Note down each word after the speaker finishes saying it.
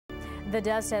The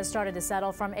dust has started to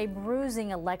settle from a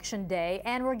bruising election day,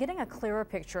 and we're getting a clearer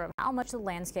picture of how much the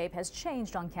landscape has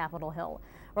changed on Capitol Hill.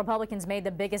 Republicans made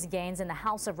the biggest gains in the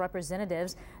House of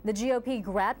Representatives. The GOP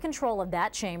grabbed control of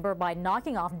that chamber by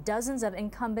knocking off dozens of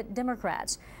incumbent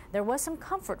Democrats. There was some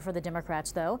comfort for the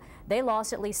Democrats, though. They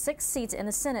lost at least 6 seats in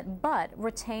the Senate, but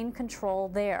retained control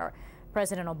there.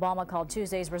 President Obama called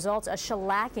Tuesday's results a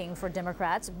shellacking for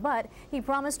Democrats, but he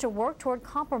promised to work toward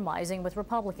compromising with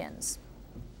Republicans.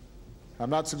 I'm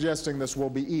not suggesting this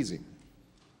will be easy.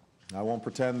 I won't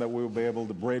pretend that we will be able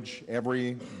to bridge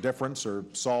every difference or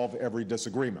solve every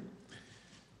disagreement.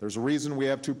 There's a reason we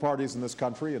have two parties in this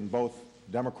country, and both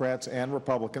Democrats and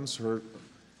Republicans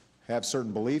have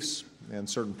certain beliefs and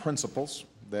certain principles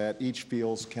that each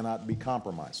feels cannot be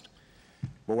compromised.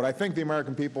 But what I think the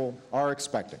American people are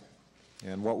expecting,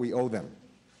 and what we owe them,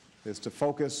 is to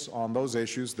focus on those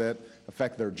issues that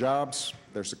affect their jobs,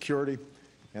 their security,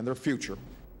 and their future.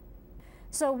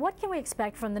 So what can we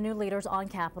expect from the new leaders on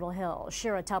Capitol Hill?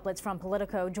 Shira Toeplitz from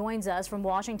Politico joins us from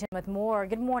Washington with more.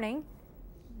 Good morning.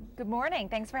 Good morning.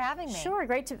 Thanks for having me. Sure.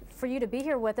 Great for you to be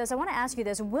here with us. I want to ask you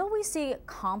this. Will we see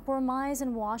compromise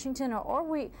in Washington, or are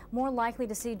we more likely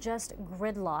to see just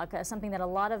gridlock, something that a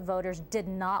lot of voters did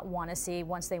not want to see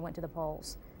once they went to the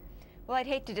polls? Well, I'd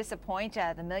hate to disappoint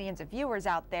the millions of viewers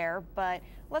out there, but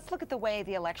let's look at the way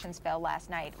the elections fell last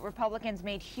night. Republicans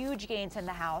made huge gains in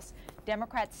the House.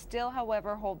 Democrats still,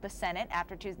 however, hold the Senate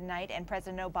after Tuesday night, and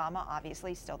President Obama,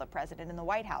 obviously still the president in the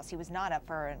White House. He was not up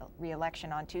for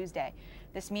re-election on Tuesday.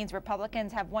 This means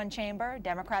Republicans have one chamber,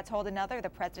 Democrats hold another, the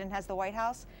president has the White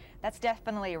House. That's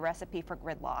definitely a recipe for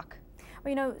gridlock. Well,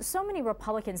 you know, so many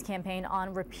Republicans campaign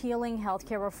on repealing health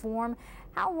care reform.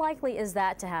 How likely is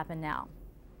that to happen now?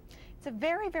 It's a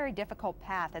very, very difficult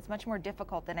path. It's much more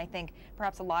difficult than I think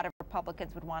perhaps a lot of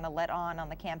Republicans would want to let on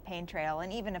the campaign trail,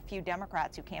 and even a few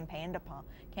Democrats who campaigned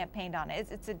on it.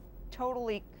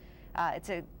 It's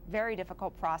a very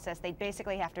difficult process. They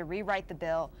basically have to rewrite the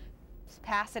bill,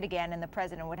 pass it again, and the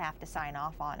president would have to sign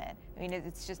off on it. I mean,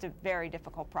 it's just a very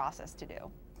difficult process to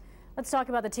do. Let's talk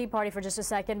about the Tea Party for just a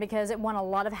second, because it won a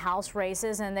lot of House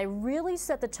races and they really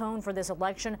set the tone for this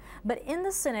election. But in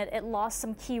the Senate, it lost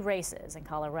some key races in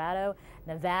Colorado,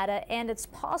 Nevada, and it's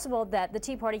possible that the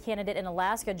Tea Party candidate in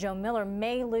Alaska, Joe Miller,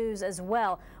 may lose as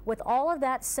well. With all of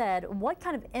that said, what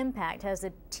kind of impact has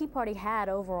the Tea Party had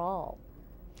overall?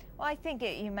 Well, I think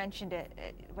you mentioned it.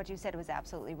 What you said was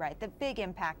absolutely right. The big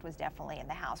impact was definitely in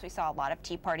the House. We saw a lot of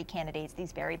Tea Party candidates,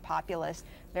 these very populist,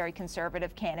 very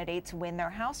conservative candidates, win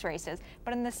their House races.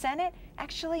 But in the Senate,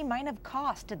 actually might have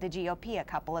cost the GOP a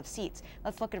couple of seats.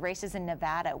 Let's look at races in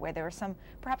Nevada, where there were some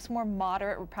perhaps more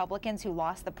moderate Republicans who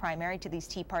lost the primary to these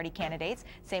Tea Party candidates.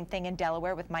 Same thing in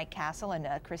Delaware with Mike Castle and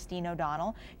Christine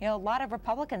O'Donnell. You know, a lot of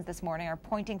Republicans this morning are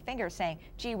pointing fingers, saying,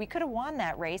 gee, we could have won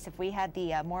that race if we had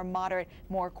the more moderate,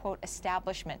 more, quote,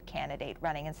 establishment candidate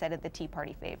running instead of the Tea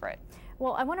Party favorite.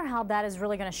 Well, I wonder how that is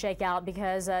really going to shake out,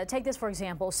 because take this for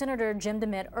example. Senator Jim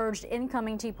DeMint urged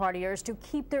incoming Tea Partiers to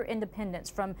keep their independence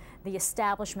from the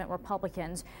establishment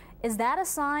Republicans. Is that a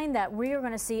sign that we are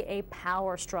going to see a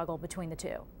power struggle between the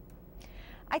two?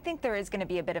 I think there is going to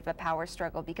be a bit of a power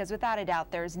struggle, because without a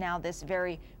doubt there's now this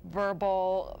very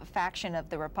verbal faction of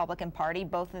the Republican Party,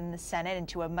 both in the Senate and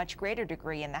to a much greater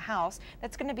degree in the House,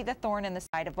 that's going to be the thorn in the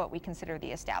side of what we consider the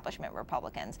establishment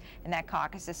Republicans. And that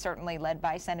caucus is certainly led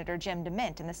by Senator Jim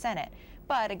DeMint in the Senate.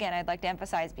 But again, I'd like to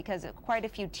emphasize, because quite a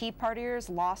few Tea Partiers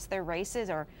lost their races,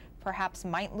 or perhaps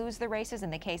might lose the races in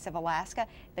the case of Alaska,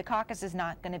 the caucus is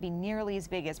not going to be nearly as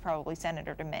big as probably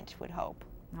Senator DeMint would hope.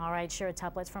 All right, Shira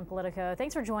Toeplitz from Politico.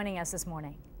 Thanks for joining us this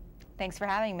morning. Thanks for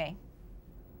having me.